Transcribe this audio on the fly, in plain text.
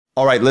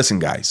All right, listen,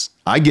 guys,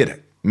 I get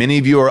it. Many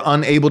of you are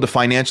unable to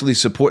financially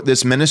support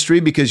this ministry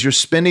because you're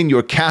spending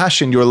your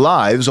cash and your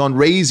lives on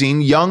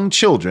raising young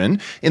children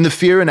in the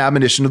fear and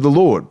admonition of the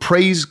Lord.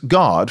 Praise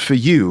God for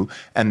you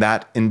and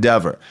that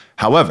endeavor.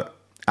 However,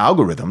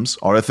 algorithms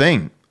are a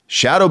thing.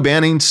 Shadow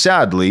banning,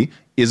 sadly,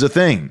 is a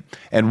thing.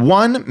 And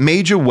one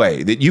major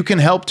way that you can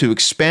help to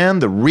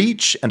expand the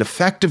reach and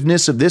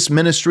effectiveness of this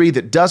ministry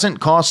that doesn't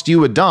cost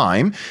you a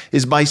dime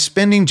is by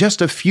spending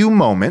just a few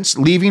moments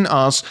leaving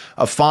us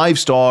a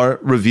 5-star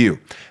review.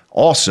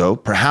 Also,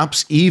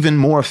 perhaps even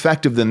more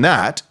effective than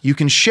that, you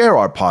can share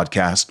our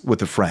podcast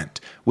with a friend.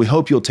 We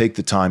hope you'll take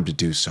the time to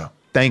do so.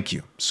 Thank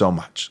you so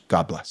much.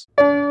 God bless.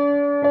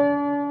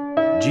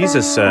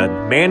 Jesus said,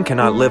 "Man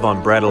cannot live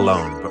on bread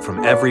alone, but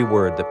from every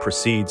word that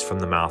proceeds from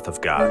the mouth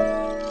of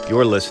God."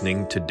 You're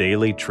listening to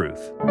Daily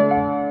Truth.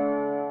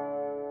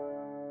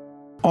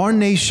 Our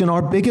nation,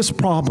 our biggest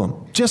problem,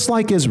 just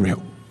like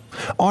Israel,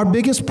 our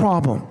biggest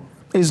problem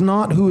is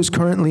not who is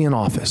currently in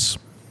office.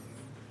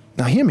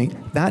 Now hear me,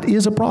 that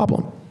is a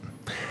problem,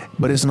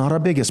 but it's not our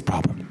biggest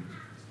problem.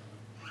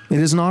 It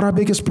is not our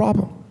biggest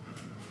problem.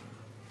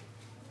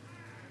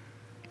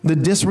 The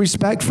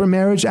Disrespect for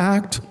Marriage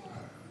Act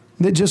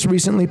that just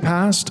recently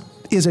passed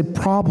is a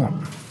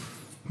problem,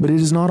 but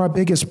it is not our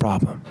biggest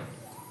problem.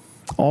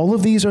 All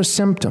of these are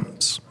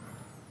symptoms.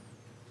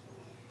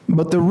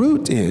 But the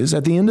root is,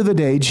 at the end of the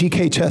day,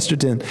 G.K.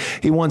 Chesterton,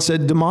 he once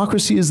said,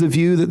 democracy is the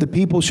view that the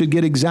people should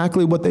get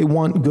exactly what they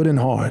want, good and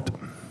hard.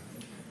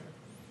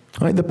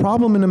 Right? The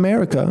problem in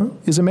America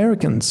is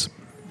Americans.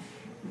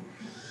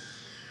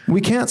 We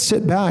can't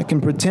sit back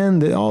and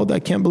pretend that, I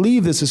can't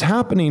believe this is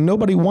happening.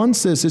 Nobody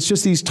wants this. It's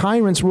just these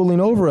tyrants ruling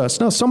over us.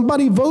 No,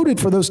 somebody voted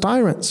for those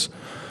tyrants.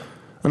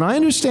 And I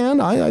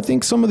understand, I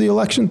think some of the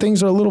election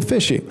things are a little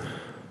fishy.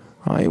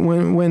 Right?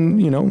 When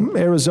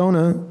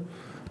Arizona,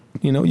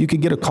 you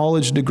could get a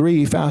college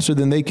degree faster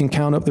than they can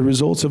count up the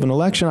results of an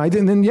election. I'm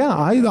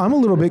a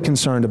little bit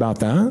concerned about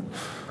that.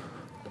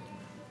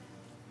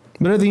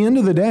 But at the end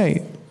of the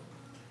day,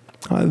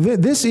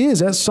 this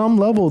is, at some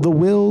level, the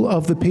will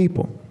of the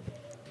people.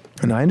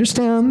 And I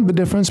understand the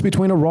difference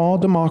between a raw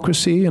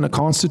democracy and a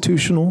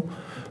constitutional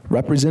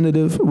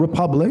representative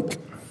republic.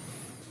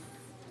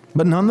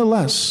 But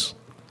nonetheless,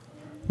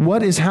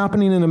 what is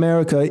happening in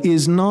America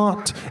is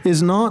not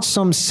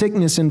some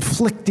sickness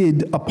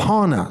inflicted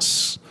upon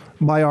us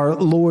by our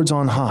lords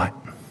on high.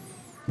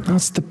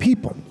 That's the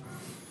people.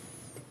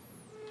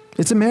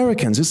 It's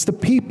Americans. It's the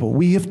people.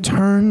 We have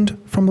turned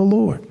from the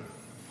Lord.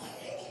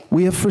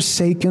 We have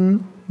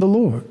forsaken the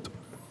Lord.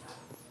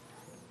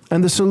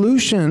 And the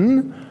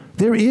solution,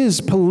 there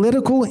is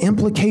political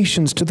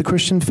implications to the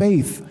Christian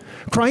faith.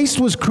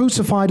 Christ was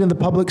crucified in the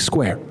public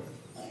square.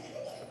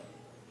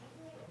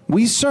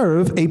 We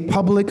serve a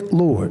public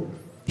Lord.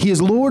 He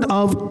is Lord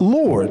of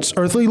lords,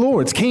 earthly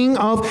lords, King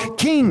of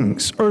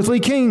kings, earthly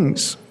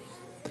kings.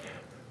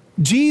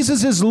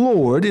 Jesus is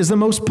Lord is the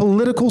most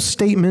political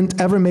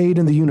statement ever made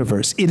in the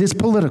universe. It is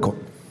political.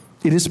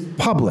 It is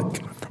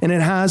public. And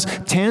it has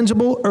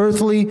tangible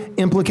earthly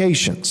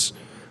implications.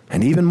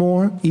 And even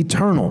more,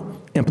 eternal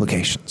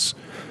implications.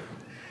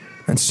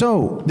 And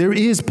so, there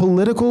is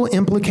political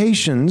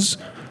implications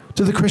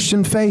to the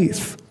Christian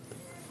faith.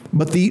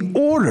 But the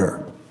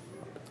order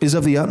is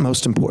of the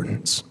utmost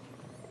importance.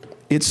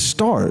 It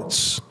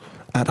starts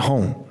at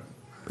home.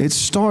 It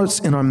starts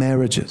in our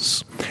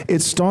marriages.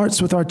 It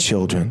starts with our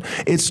children.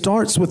 It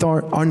starts with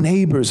our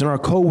neighbors and our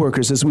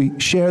coworkers as we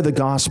share the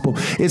gospel.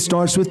 It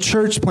starts with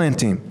church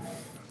planting.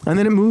 And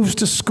then it moves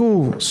to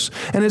schools.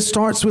 And it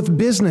starts with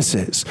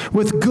businesses,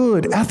 with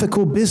good,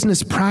 ethical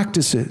business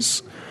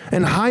practices.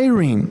 And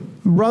hiring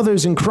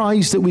brothers in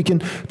Christ that we can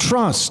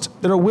trust,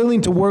 that are willing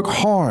to work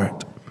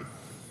hard.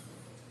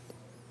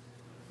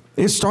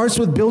 It starts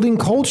with building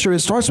culture. It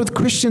starts with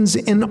Christians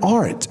in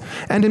art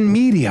and in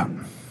media.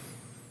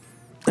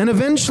 And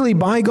eventually,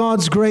 by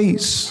God's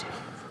grace,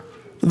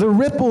 the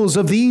ripples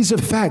of these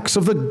effects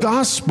of the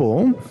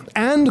gospel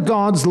and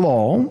God's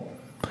law,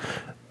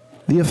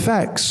 the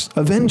effects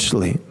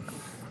eventually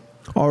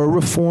are a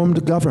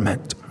reformed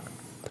government,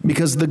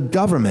 because the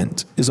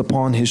government is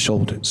upon his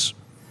shoulders.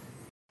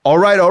 All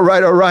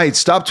right.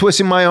 Stop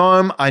twisting my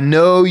arm. I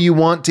know you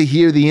want to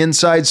hear the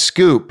inside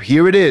scoop.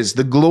 Here it is,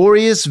 the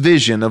glorious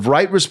vision of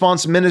Right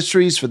Response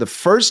Ministries for the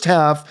first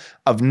half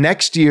of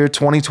next year,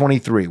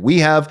 2023. We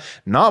have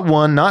not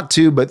one, not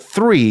two, but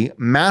three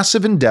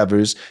massive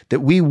endeavors that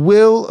we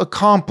will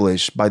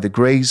accomplish by the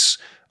grace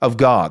of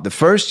God. The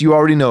first you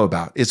already know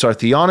about. It's our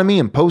Theonomy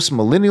and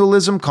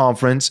Postmillennialism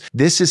Conference.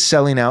 This is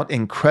selling out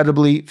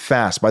incredibly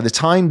fast. By the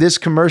time this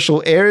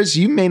commercial airs,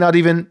 you may not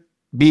even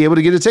be able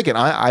to get a ticket.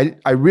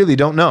 I really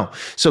don't know.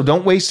 So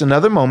don't waste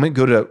another moment.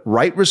 Go to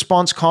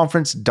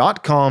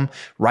rightresponseconference.com,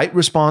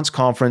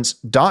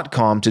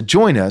 rightresponseconference.com to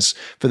join us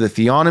for the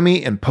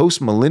Theonomy and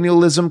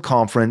Postmillennialism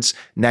Conference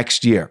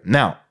next year.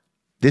 Now,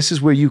 this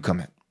is where you come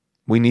in.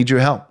 We need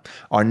your help.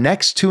 Our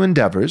next two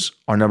endeavors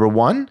are, number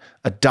one,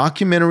 a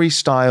documentary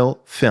style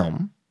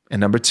film,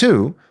 and number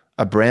two,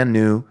 a brand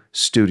new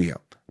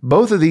studio.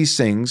 Both of these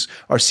things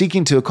are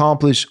seeking to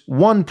accomplish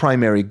one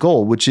primary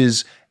goal, which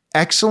is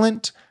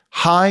excellent,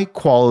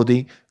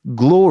 high-quality,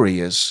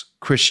 glorious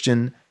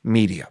Christian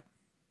media.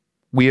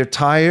 We are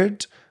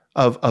tired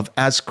of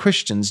as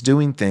Christians,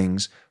 doing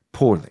things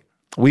poorly.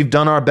 We've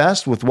done our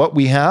best with what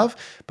we have,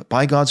 but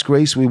by God's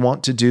grace, we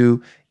want to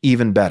do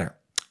even better.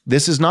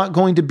 This is not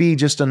going to be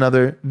just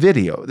another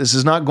video. This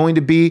is not going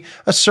to be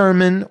a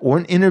sermon or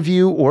an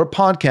interview or a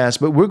podcast,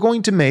 but we're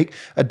going to make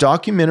a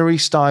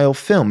documentary-style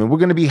film, and we're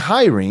going to be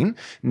hiring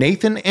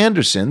Nathan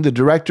Anderson, the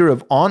director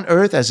of On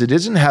Earth as It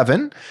Is in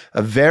Heaven,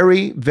 a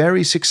very,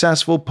 very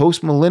successful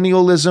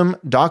post-millennialism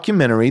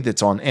documentary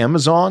that's on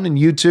Amazon and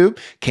YouTube,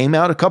 came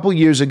out a couple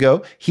years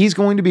ago. He's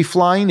going to be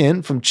flying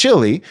in from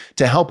Chile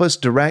to help us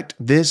direct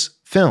this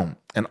film.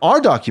 And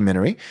our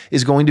documentary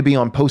is going to be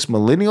on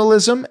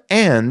postmillennialism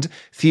and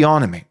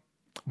theonomy,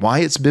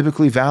 why it's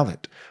biblically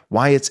valid,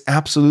 why it's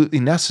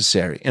absolutely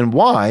necessary, and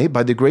why,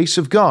 by the grace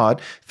of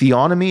God,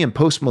 theonomy and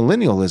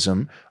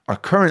postmillennialism are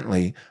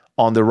currently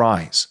on the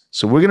rise.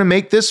 So we're going to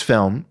make this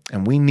film,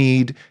 and we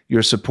need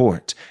your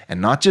support.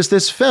 And not just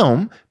this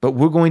film, but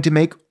we're going to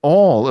make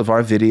all of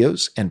our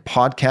videos and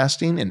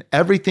podcasting and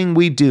everything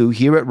we do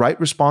here at Right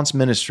Response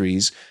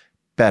Ministries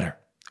better.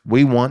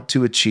 We want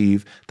to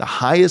achieve the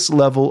highest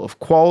level of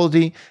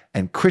quality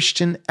and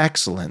Christian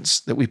excellence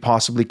that we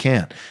possibly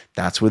can.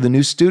 That's where the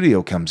new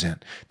studio comes in.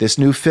 This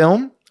new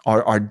film,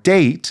 our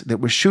date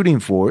that we're shooting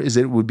for is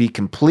that it would be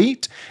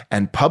complete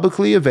and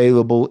publicly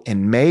available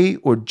in May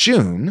or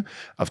June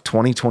of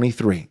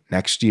 2023,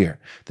 next year.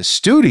 The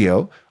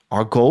studio,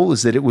 our goal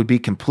is that it would be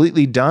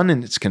completely done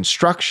in its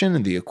construction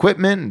and the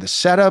equipment and the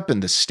setup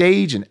and the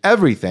stage and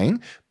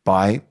everything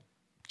by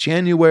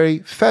January,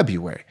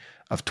 February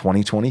of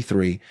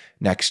 2023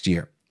 next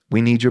year.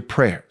 We need your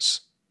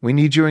prayers. We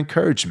need your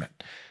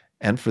encouragement.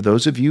 And for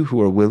those of you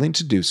who are willing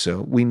to do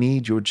so, we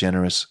need your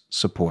generous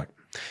support.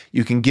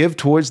 You can give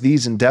towards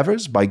these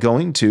endeavors by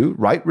going to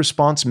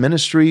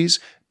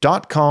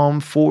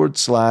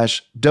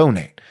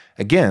rightresponseministries.com/donate.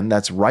 Again,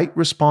 that's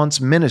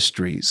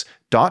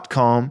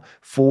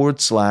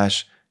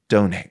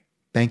rightresponseministries.com/donate.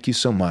 Thank you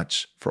so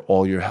much for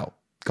all your help.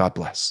 God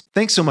bless.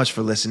 Thanks so much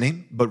for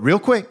listening. But real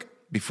quick,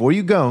 before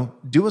you go,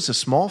 do us a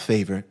small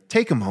favor,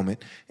 take a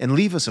moment, and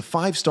leave us a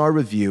 5-star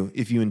review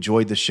if you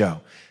enjoyed the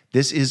show.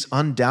 This is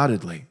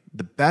undoubtedly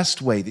the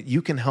best way that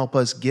you can help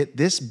us get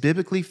this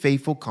biblically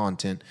faithful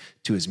content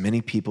to as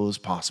many people as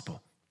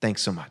possible.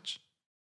 Thanks so much.